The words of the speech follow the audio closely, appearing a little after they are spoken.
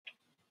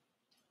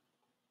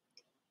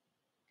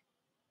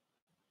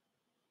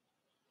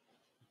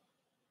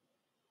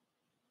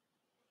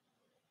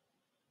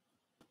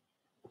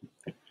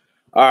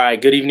All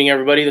right, good evening,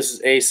 everybody. This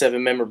is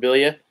A7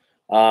 Memorabilia.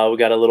 We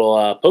got a little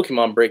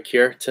Pokemon break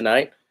here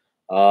tonight.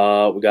 We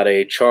got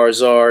a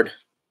Charizard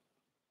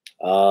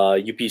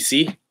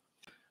UPC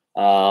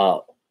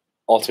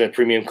Ultimate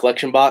Premium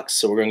Collection box.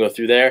 So we're going to go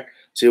through there,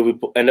 see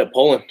what we end up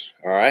pulling.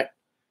 All right.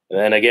 And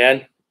then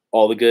again,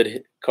 all the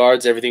good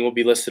cards, everything will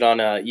be listed on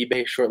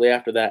eBay shortly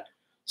after that.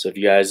 So if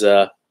you guys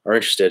are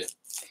interested,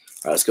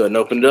 all right, let's go ahead and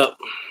open it up.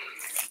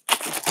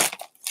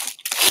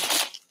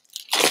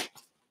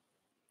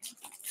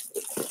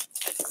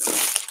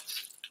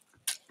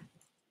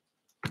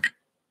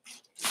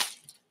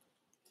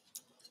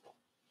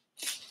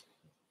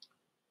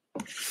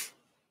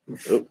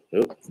 Oh.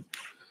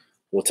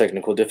 Little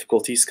technical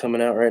difficulties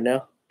coming out right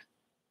now.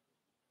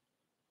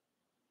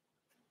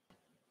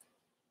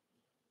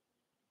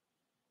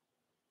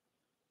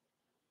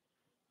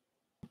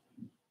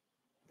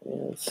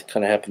 Yeah, this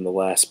kind of happened the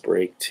last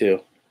break too.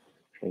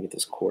 Trying to get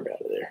this cord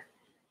out of there.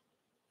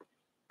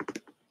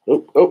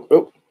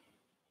 Oh.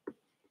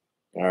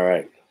 All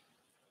right.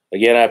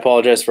 Again, I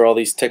apologize for all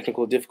these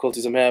technical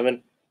difficulties I'm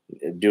having.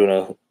 I'm doing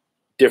a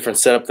different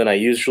setup than I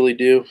usually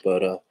do,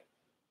 but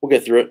we'll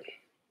get through it.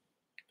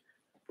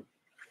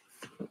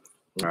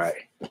 All right.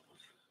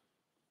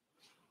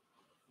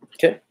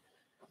 Okay.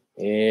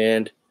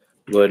 And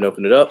go ahead and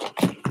open it up.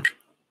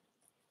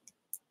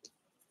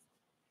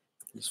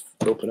 Just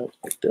open up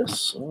like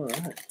this. All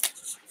right.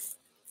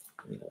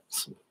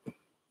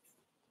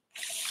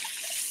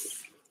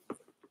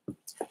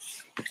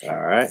 All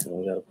right.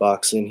 We got a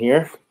box in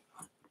here.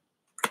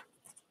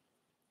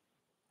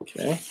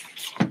 Okay.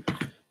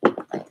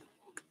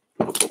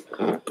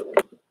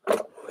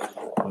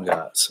 We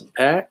got some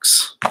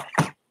packs.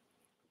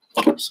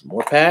 Some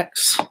more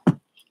packs.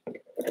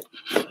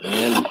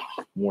 And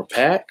more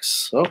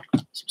packs. Oh,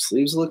 some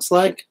sleeves looks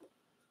like.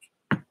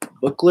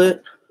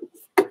 Booklet.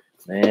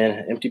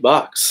 And empty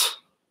box.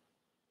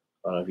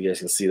 I don't know if you guys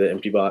can see the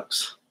empty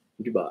box.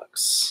 Empty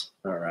box.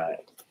 All right.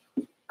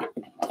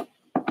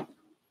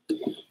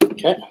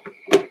 Okay.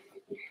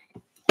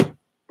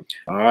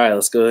 All right,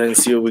 let's go ahead and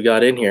see what we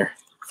got in here.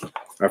 All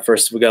right,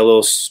 first we got a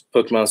little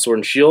Pokemon Sword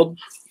and Shield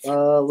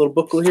little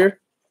booklet here.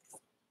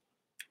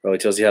 Probably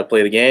tells you how to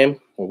play the game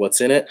or what's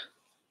in it.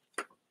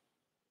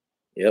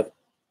 Yep,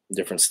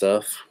 different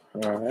stuff.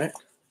 All right,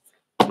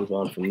 move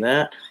on from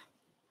that.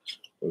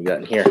 What we got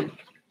in here?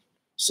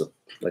 So,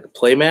 like a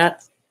play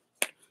mat.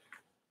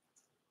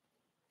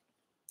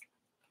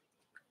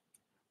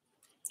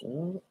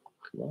 Oh,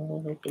 come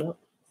on, open up.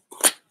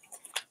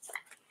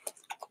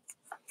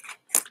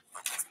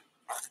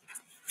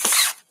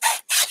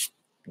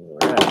 All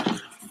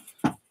right,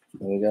 and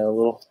we got a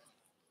little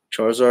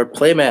Charizard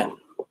playmat.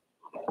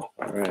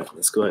 All right,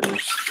 let's go ahead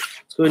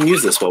and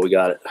use this while we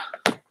got it.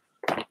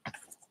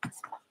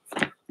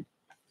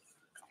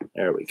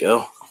 There we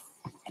go.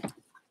 A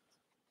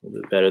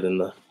little bit better than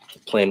the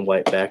plain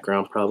white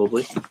background,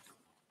 probably.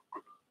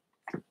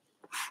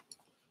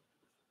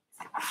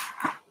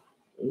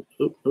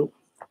 Oop. All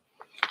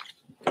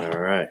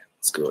right,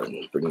 let's go ahead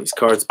and bring these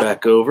cards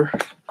back over.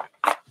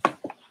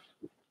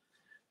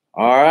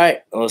 All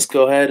right, let's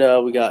go ahead.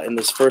 We got in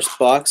this first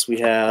box, we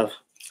have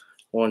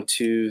 1,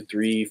 2,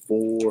 3,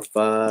 4,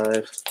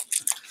 5,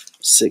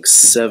 6,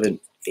 7,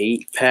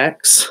 8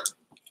 packs.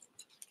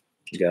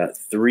 We got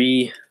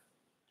 3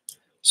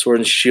 Sword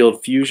and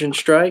Shield Fusion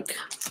Strike.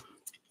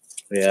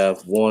 We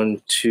have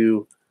 1,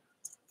 2,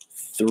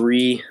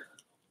 3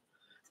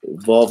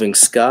 Evolving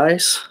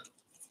Skies.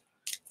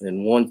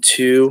 And 1,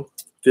 2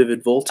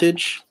 Vivid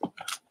Voltage.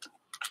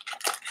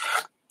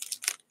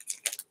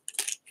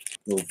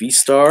 Little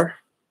V-Star.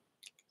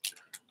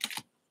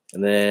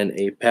 And then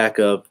a pack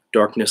of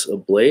Darkness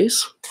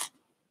Ablaze.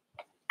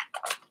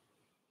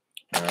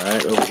 All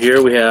right, over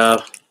here we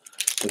have,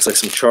 looks like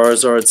some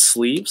Charizard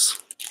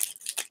sleeves.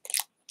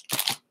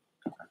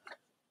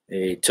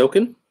 A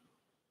token.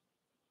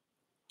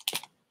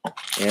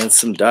 And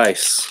some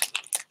dice.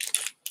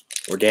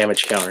 Or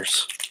damage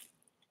counters.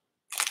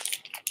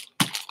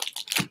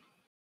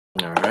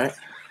 All right.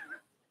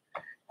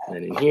 And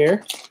then in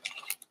here,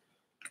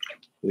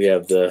 we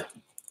have the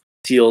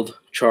sealed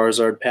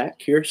Charizard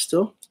pack here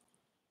still.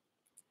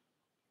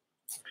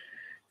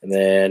 And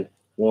then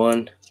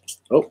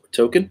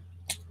token.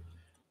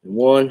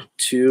 1,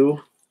 2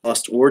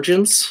 Lost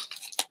Origins.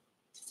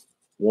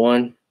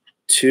 1,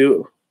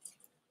 2,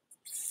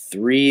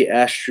 3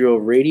 Astral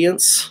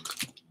Radiance.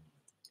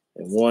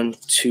 And 1,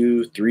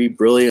 2, 3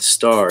 Brilliant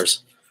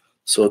Stars.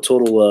 So a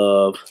total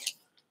of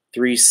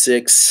 3,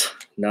 6,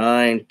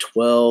 9,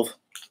 12,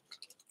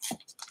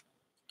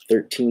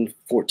 13,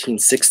 14,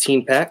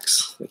 16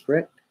 packs. Is that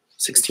correct?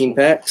 16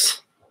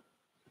 packs.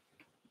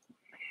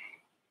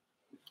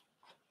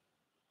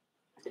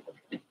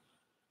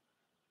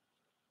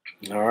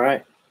 All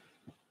right.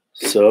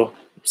 So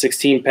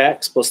 16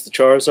 packs plus the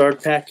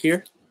Charizard pack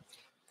here.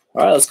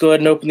 All right, let's go ahead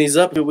and open these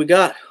up. What we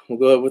got? We'll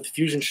go ahead with the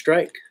Fusion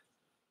Strike.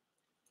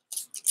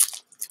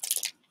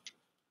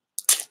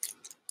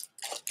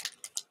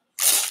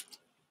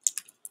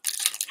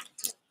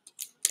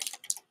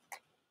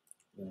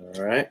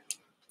 All right.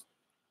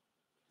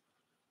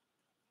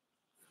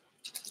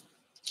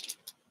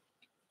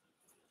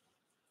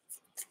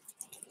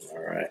 All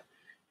right,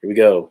 here we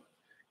go.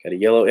 Got a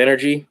yellow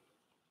energy,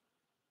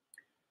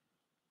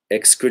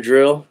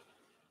 Excadrill,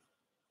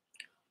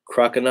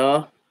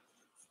 Croconaw,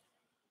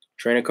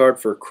 trainer card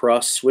for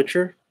Cross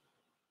Switcher.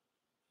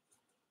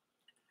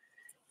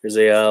 Here's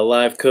a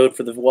live code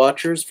for the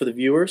watchers, for the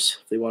viewers,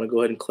 if they want to go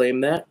ahead and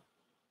claim that.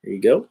 There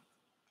you go.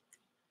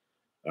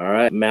 All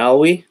right,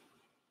 Maui,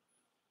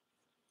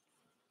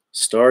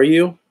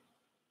 Staryu,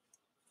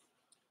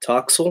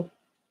 Toxel,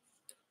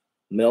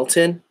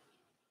 Melton,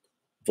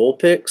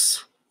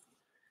 Vulpix,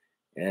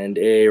 and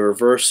a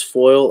reverse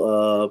foil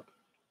of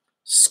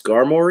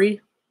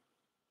Skarmory,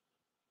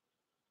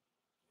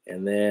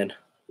 and then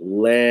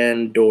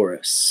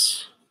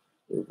Landorus,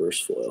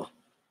 reverse foil,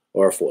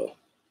 or foil.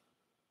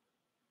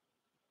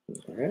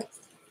 All right.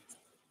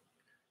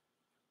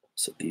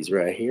 Set these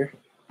right here.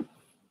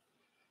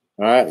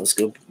 All right, let's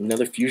go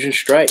another Fusion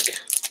Strike.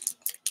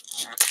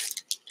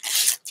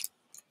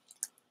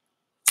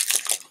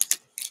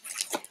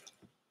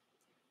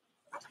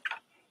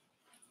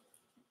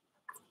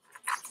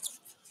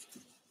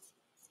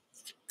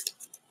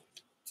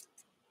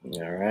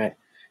 All right,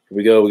 here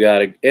we go. We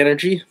got an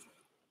energy.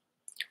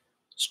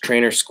 It's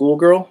Trainer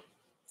Schoolgirl,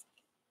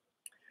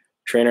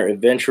 Trainer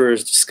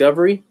Adventurer's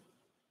Discovery,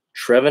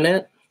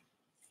 Trevenant.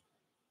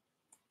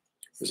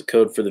 There's a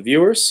code for the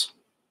viewers.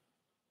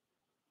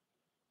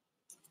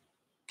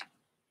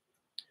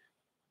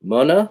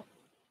 Mona,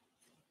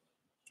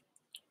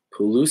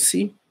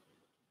 Pulusi,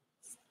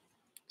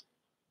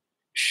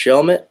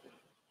 Shelmet,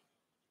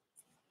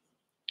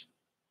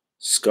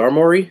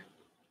 Skarmory,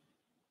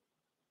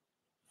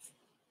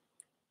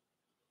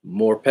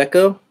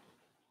 Morpeko,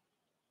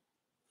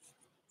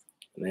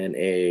 and then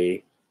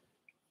a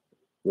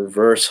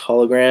reverse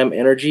hologram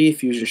energy,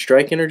 Fusion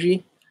Strike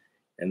energy,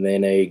 and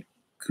then a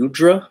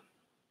Gudra.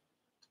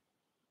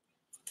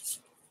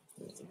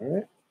 All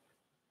right.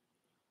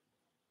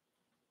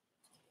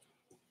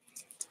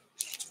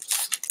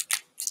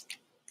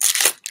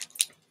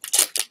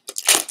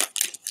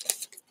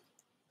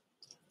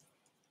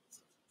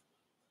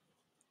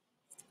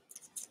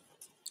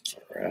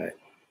 All right.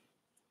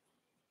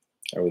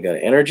 All right, we got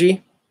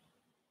energy.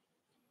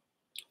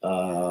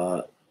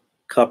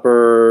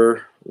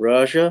 Copper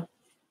Raja,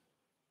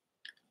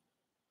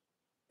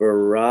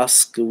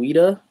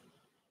 Barasquita,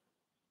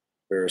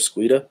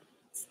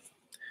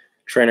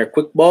 Trainer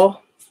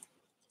Quickball,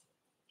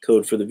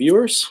 code for the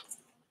viewers.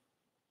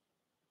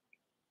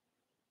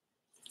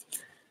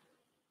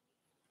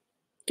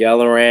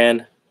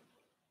 Galaran,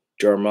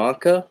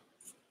 Jarmanka,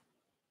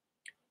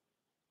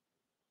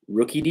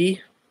 Rookie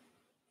D,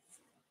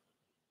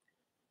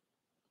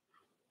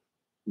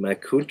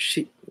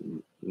 Makuhita,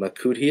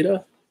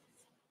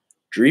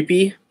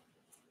 Dreepy,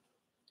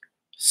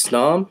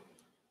 Snom,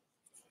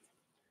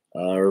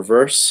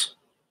 reverse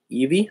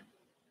Eevee,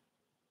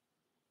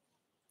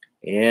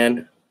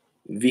 and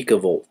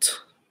Vikavolt.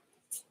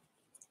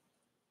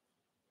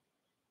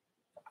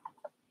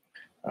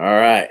 All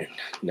right,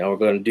 now we're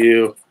going to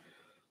do,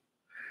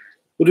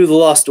 we'll do the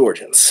Lost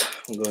Origins.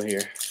 We'll go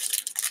here,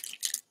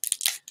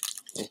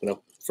 open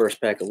up first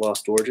pack of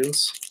Lost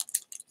Origins.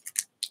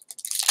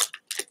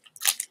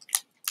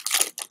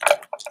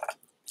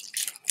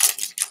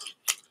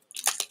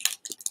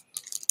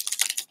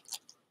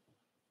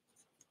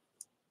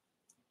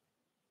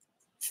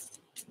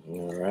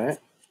 All right,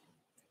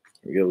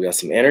 here we go. We got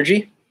some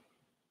energy.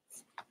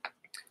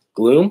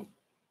 Gloom,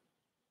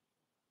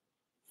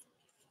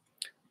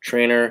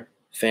 Trainer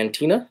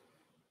Fantina,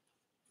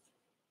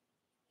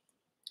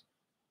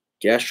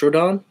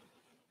 Gastrodon,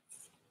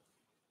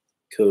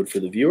 code for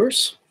the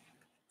viewers.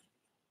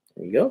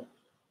 There you go.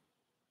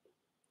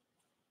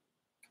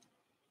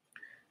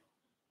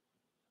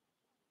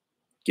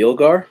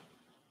 Gilgar,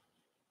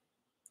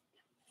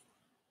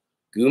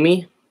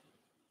 Gumi,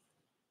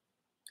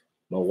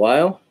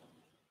 Mawile,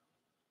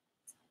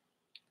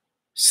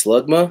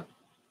 Slugma,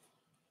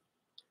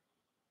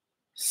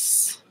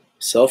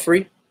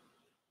 Selfree,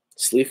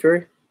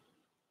 Sleefery,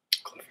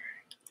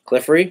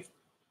 Clefairy,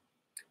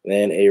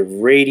 then a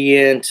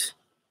Radiant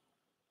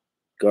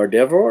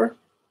Gardevoir,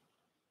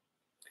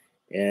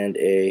 and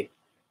a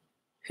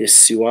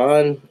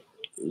Hisuian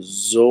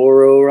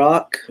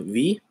Zoroark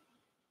V.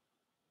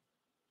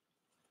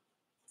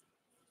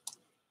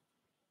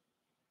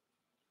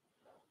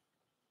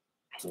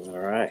 All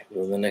right,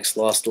 go to the next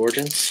Lost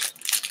Origins.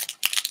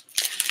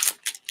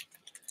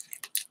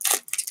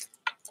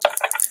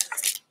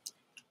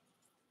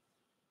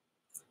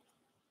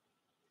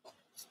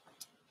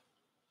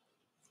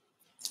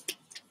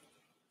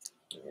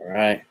 All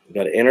right, we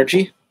got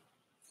energy.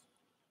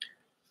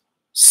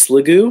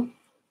 Sliggoo,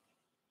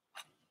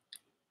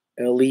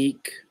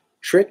 Elite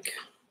Trick,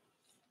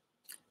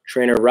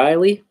 Trainer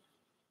Riley,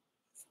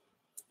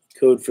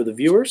 code for the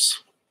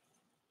viewers.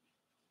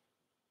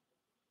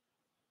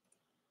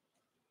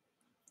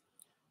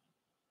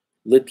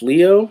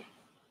 Litleo,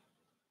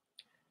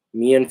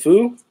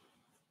 Mienfoo,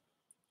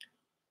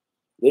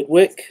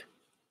 Litwick,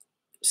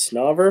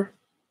 Snover,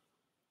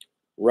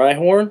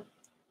 Rhyhorn,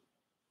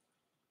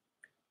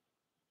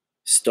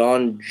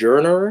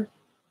 Stonjourner,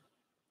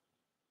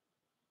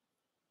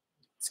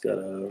 It's got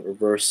a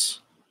reverse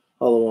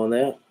hollow on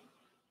that.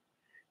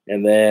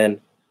 And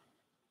then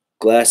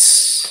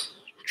glass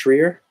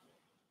Trier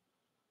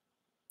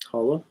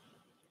hollow.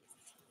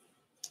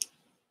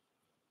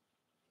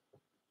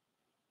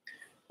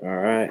 All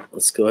right,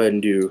 let's go ahead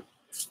and do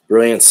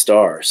Brilliant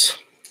Stars.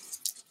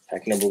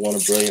 Pack number 1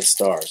 of Brilliant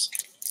Stars.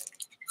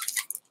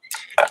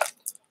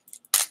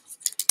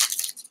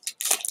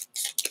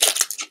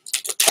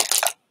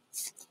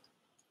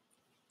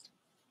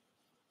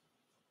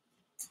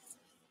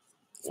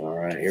 All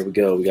right, here we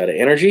go. We got an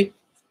Energy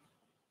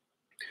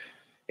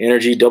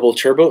Double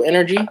Turbo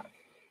Energy,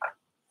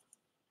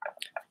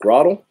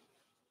 Grottle,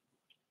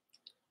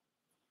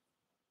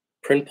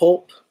 Print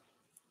Pulp,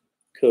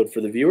 code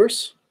for the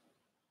viewers.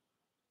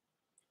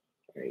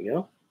 There you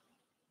go.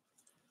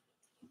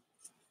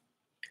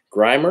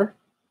 Grimer,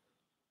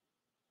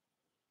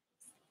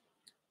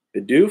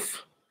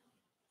 Bidoof,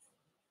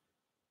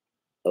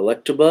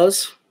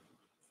 Electabuzz,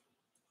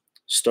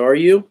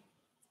 Staryu,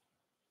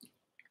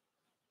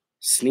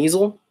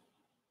 Sneasel,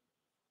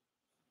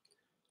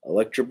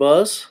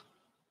 Electabuzz,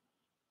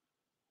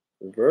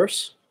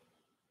 reverse,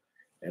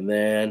 and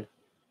then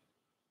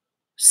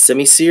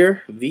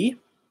Semisear V.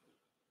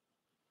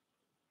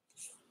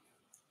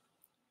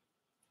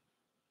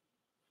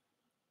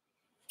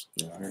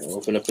 All right, we'll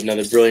open up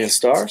another Brilliant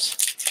Stars.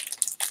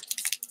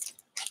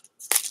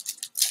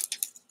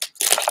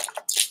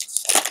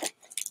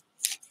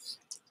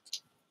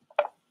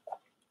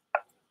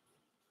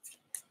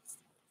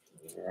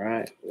 All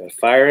right, we got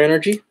Fire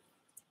Energy,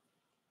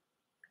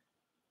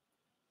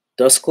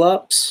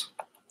 Dusclops,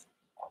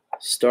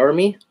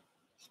 Starmie,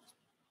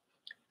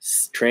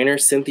 Trainer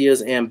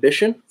Cynthia's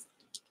Ambition,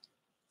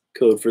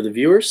 code for the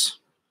viewers.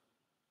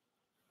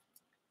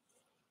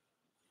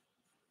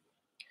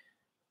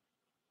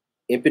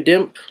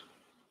 Impidimp,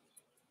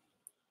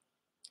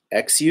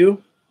 XU,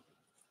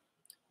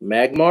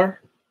 Magmar,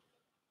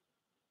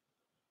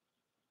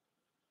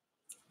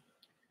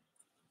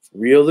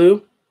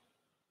 Riolu,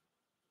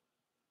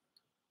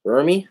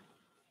 Burmy,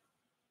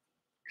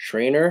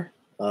 Trainer,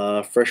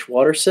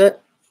 Freshwater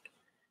set,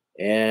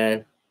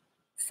 and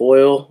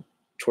Foil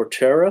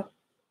Torterra.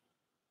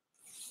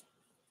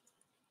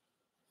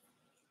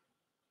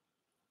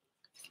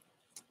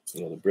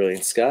 The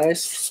Brilliant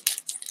Skies.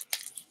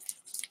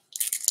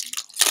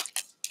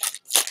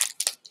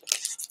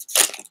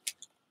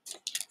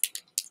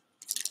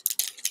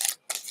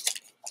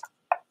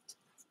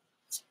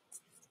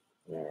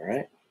 All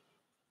right.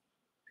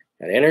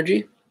 Got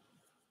Energy,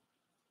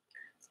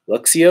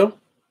 Luxio,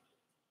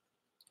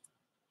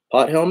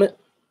 Pot Helmet,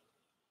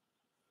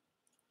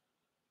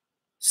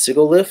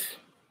 Sigilyph,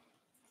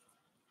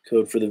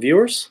 code for the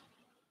viewers.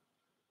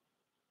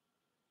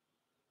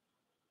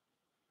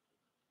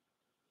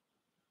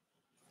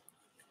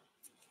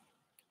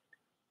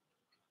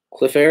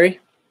 Clefairy,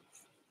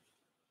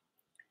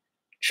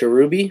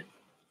 Cherubi,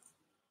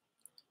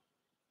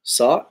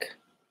 Sock,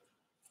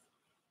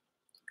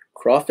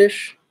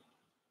 Crawfish,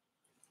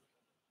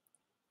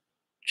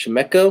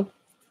 Chimecho,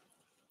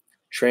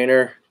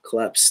 Trainer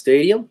Collapse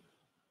Stadium,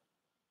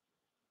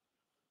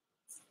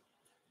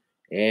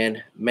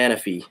 and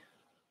Manaphy.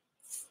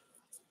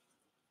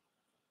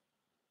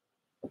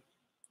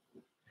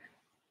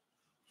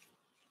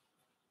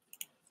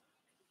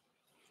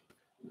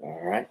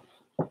 All right.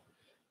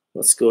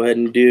 Let's go ahead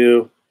and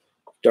do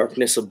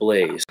Darkness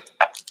Ablaze.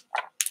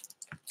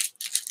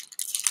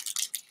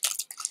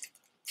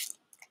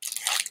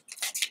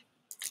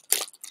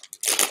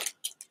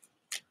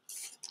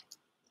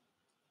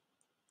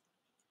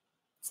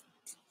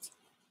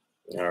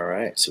 All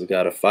right, so we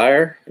got a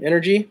Fire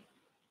Energy,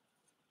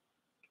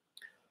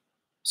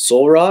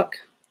 Soul Rock,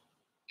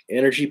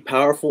 Energy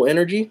Powerful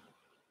Energy,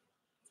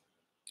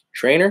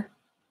 Trainer,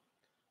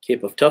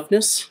 Cape of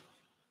Toughness,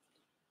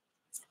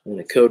 and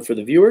a code for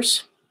the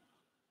viewers.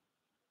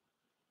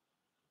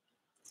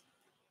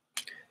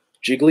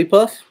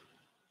 Jigglypuff,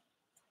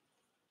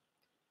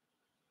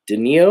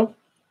 Denio,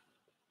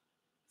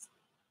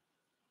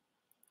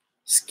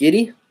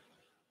 Skitty,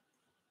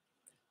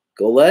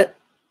 Golett,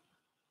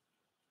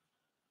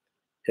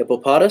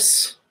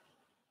 Hippopotas,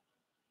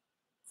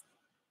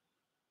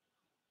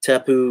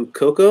 Tapu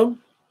Koko,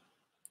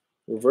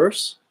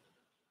 reverse,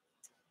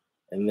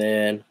 and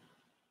then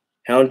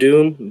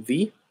Houndoom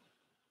V.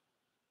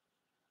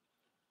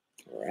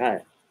 All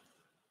right.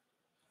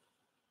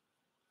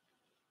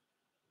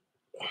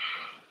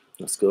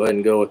 Let's go ahead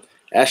and go with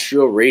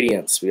Astro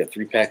Radiance. We got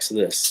 3 packs of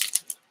this.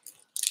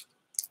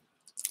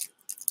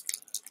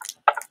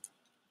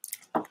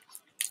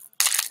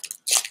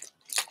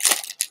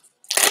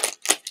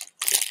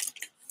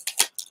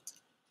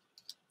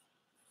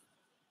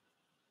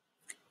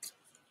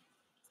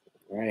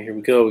 All right, here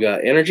we go. We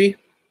got Energy,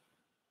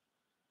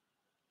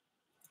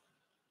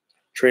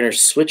 Trainer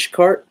Switch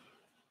Cart,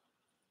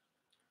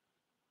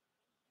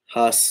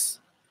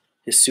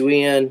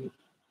 Hisuian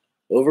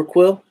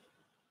Overquill,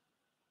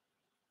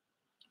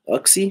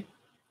 Uxie,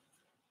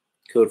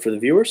 code for the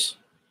viewers.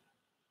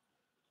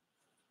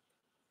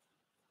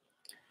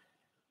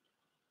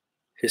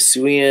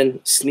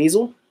 Hisuian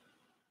Sneasel,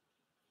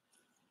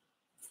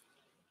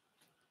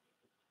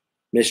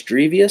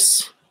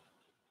 Misdrevious,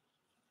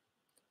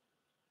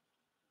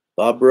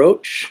 Bob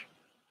Roach,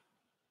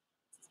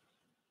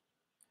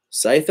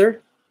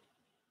 Scyther,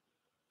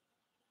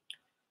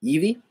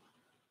 Eevee,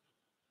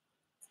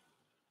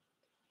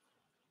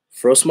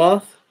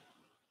 Frostmoth,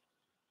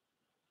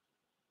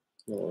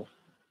 little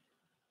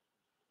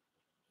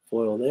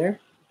foil there,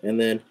 and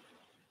then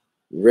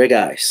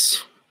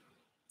Regice.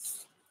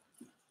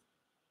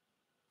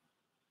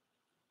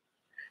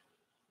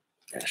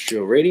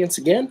 Astral Radiance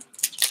again.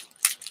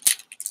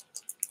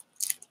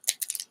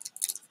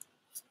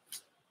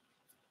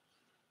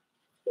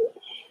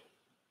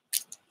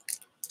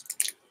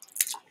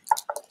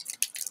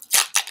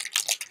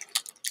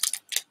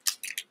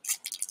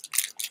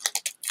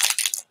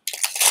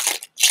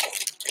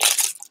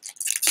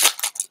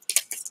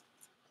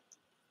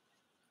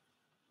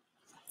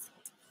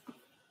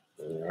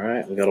 All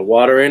right, we got a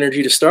Water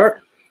Energy to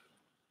start.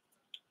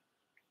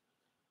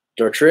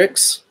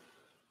 Dartrix,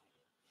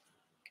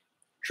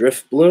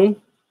 Driftbloom,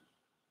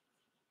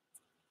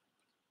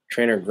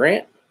 Trainer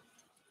Grant,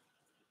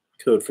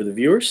 code for the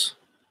viewers.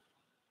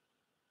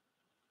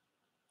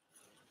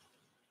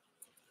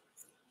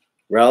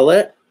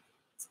 Rowlet,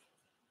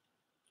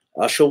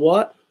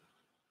 Oshawott,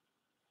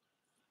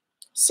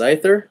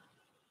 Scyther,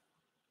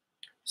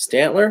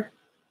 Stantler,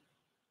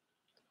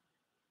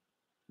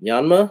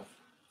 Yanma,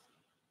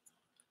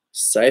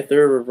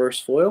 Scyther reverse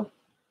foil,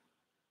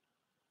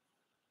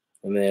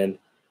 and then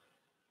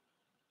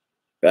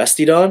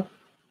Bastidon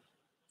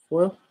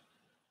foil.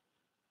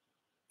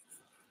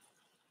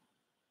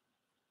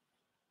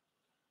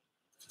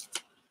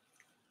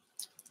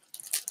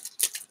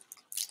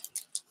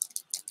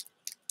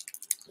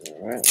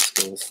 All right, let's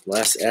go with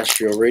last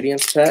Astral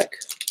Radiance pack.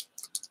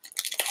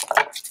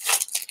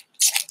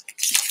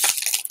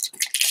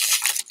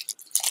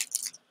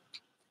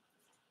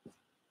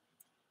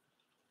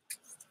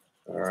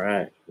 All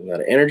right, we got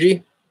an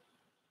Energy,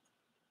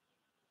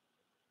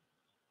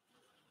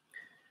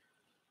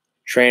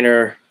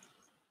 Trainer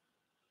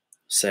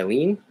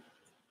Celine,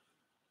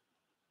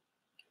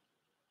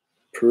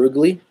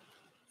 Perugly,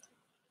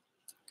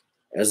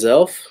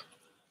 Azelf,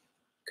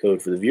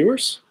 code for the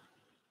viewers.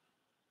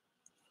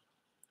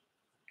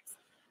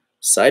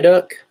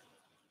 Psyduck,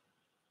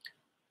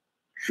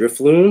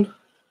 Drifloon,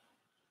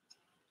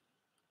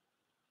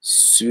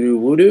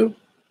 Sudowoodo,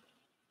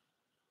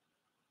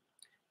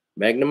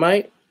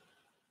 Magnemite,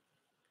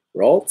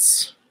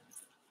 Ralts,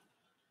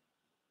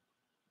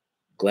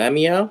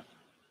 Glameow,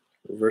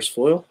 reverse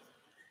foil,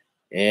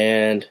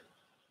 and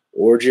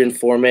Origin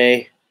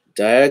Forme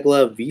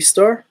Diagla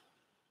V-Star.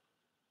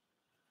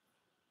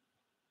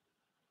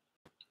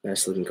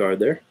 Nice looking card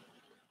there.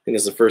 I think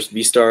it's the first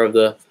V-Star of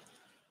the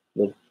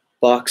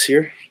box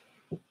here.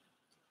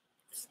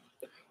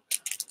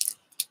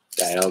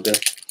 Dialga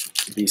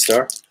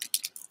V-Star.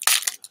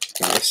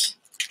 Nice.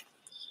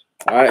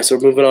 All right, so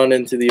we're moving on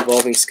into the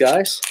Evolving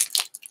Skies.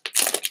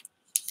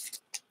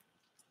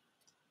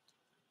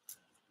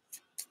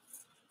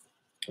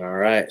 All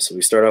right, so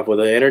we start off with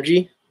an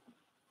Energy,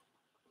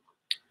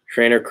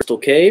 Trainer Crystal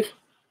Cave,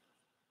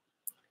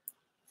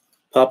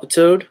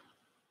 Papatoad,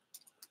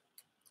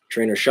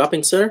 Trainer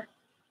Shopping Center,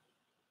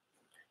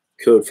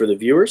 code for the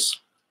viewers.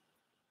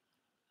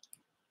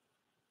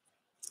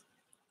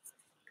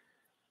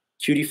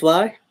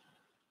 Cutiefly,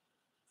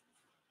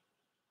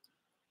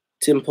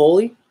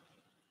 Timpoli,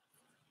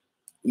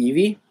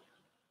 Eevee,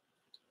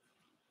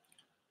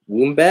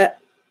 Wombat,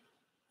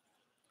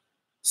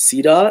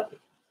 Seedot,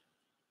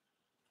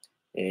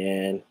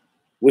 and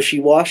Wishy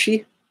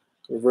Washy,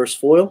 reverse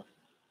foil,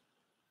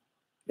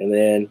 and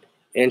then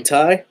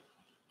Entei,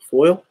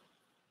 foil.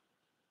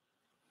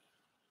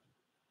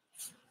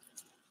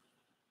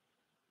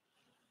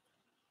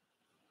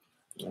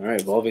 All right,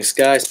 Evolving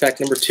Skies, pack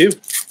number 2.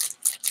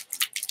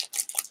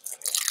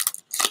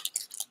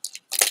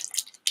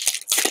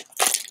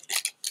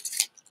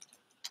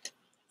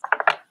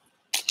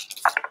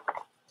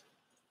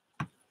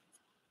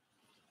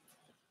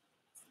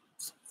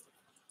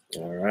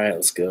 All right,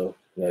 let's go.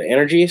 We got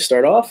Energy,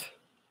 start off.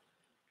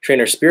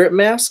 Trainer Spirit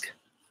Mask,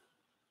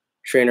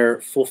 Trainer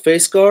Full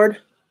Face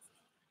Guard,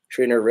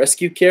 Trainer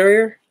Rescue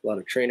Carrier, a lot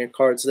of trainer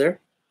cards there.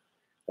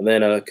 And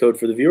then a code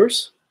for the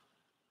viewers.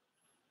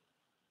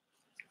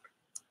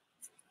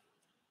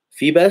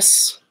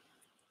 Phoebus,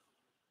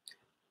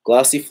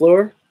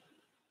 Glossifleur,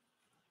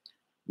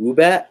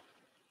 Woobat,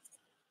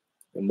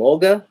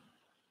 Emolga,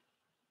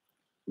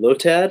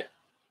 Lotad,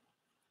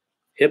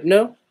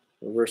 Hypno,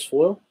 reverse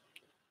foil,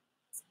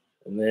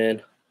 and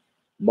then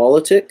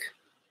Molotic.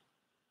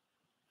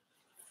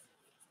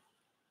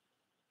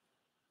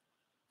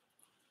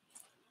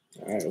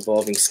 All right,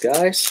 Evolving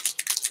Skies,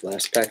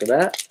 last pack of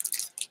that.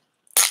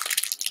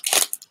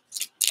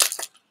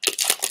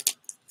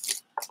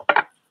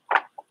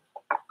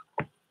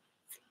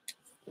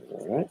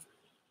 All right,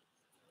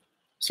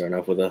 starting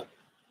off with a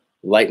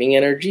Lightning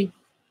Energy,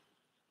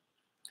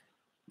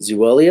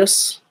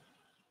 Zuelius,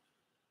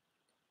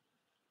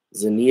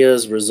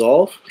 Zinnia's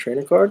Resolve,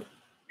 trainer card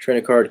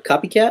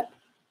Copycat,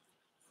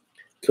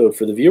 code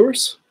for the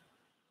viewers.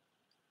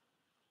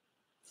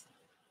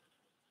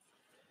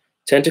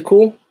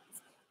 Tentacool,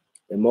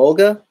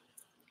 Emolga,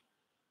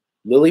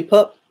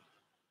 Lillipup,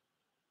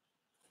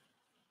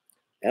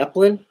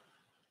 Applin,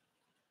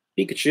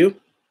 Pikachu,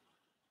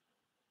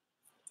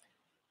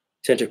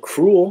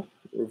 Tentacruel,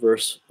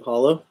 reverse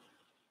hollow,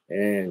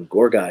 and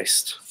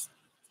Gorgeist.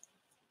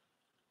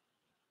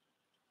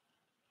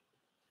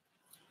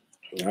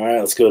 All right,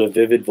 let's go to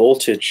Vivid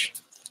Voltage.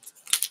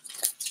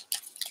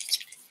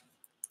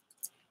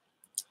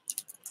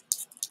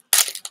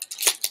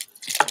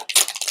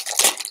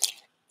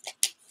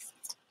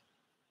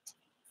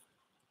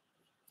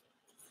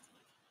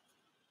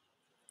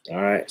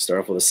 All right,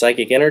 start off with a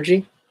Psychic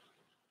Energy,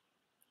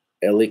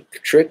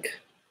 Electric,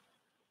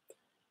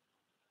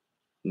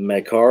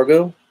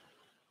 Magcargo,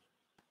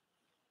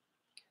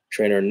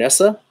 Trainer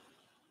Nessa,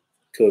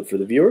 code for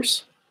the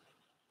viewers.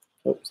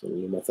 Oops, let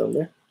me move my thumb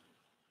there.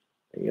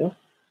 There you go.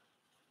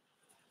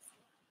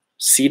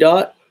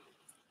 C-Dot,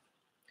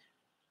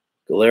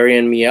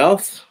 Galarian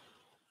Meowth,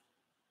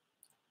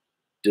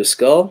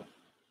 Duskull,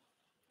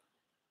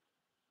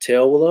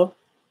 Tailwillow,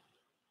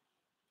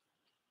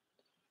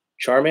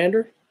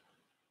 Charmander,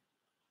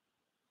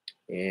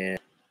 and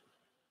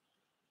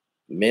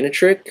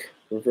Minitrick,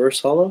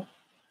 reverse hollow,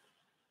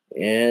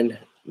 and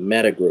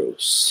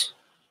Metagross.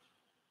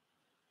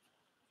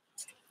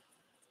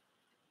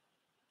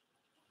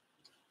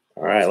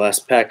 All right,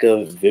 last pack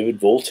of Vivid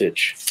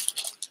Voltage.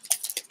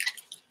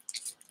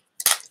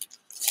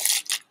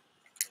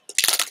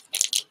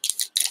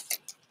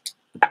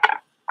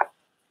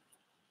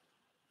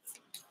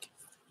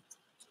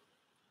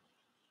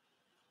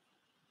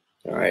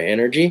 All right,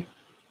 Energy,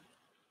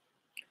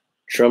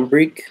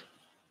 Trumbreak,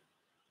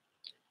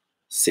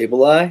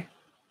 Sableye,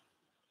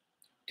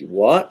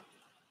 Duat,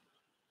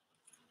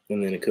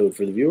 and then a code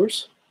for the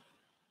viewers.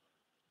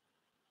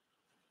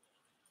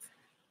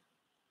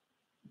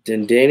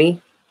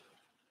 Dendani,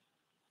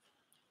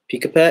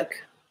 Pikapek,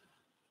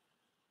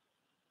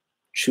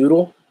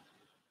 Choodle,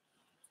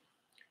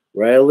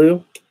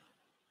 Riolu,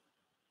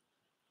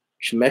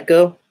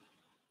 Chimecho,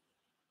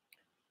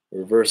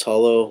 reverse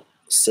hollow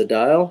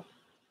Sedile,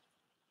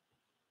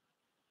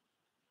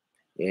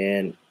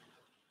 and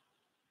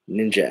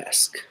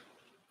Ninjask.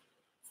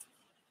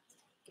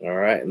 All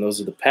right, and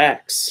those are the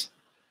packs.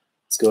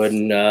 Let's go ahead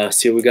and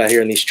see what we got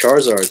here in these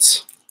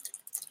Charizards.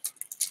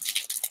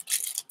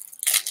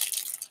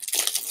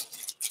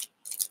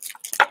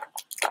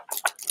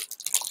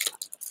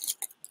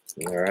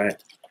 All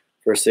right,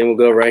 first thing we'll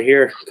go right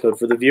here, code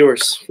for the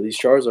viewers for these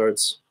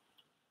Charizards.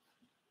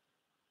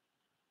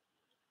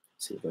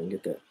 See if I can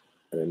get that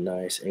at a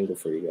nice angle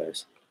for you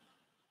guys.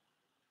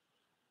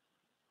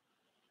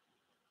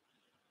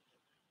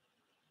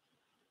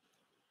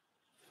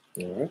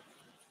 All right.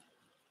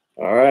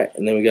 All right,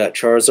 and then we got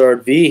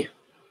Charizard V.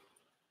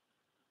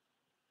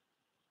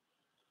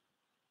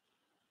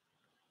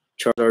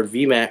 Charizard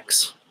V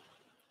Max.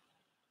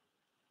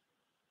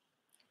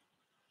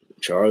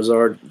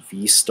 Charizard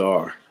V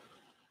Star.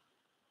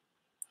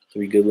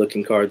 3 good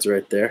looking cards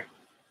right there.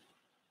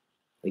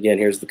 Again,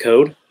 here's the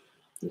code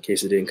in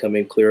case it didn't come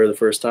in clearer the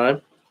first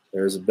time.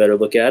 There's a better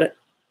look at it.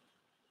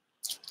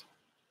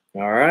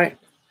 All right,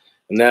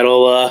 and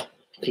that'll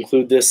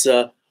conclude this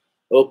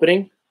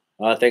opening.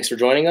 Thanks for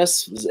joining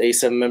us. This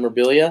is A7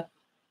 Memorabilia.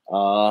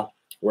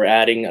 We're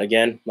adding,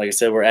 again, like I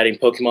said, we're adding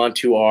Pokemon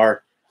to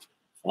our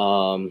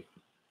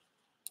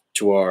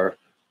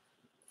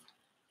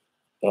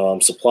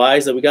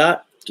supplies that we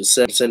got. Just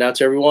send out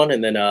to everyone,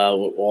 and then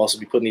we'll also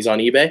be putting these on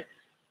eBay.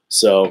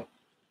 So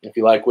if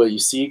you like what you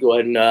see, go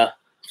ahead and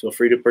feel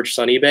free to purchase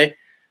on eBay,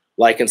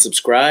 like and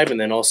subscribe, and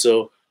then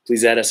also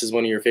please add us as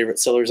one of your favorite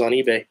sellers on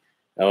eBay.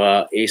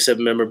 A7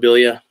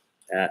 Memorabilia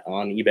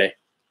on eBay.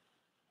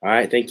 All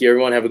right, thank you,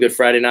 everyone. Have a good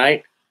Friday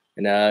night,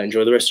 and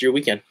enjoy the rest of your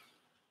weekend.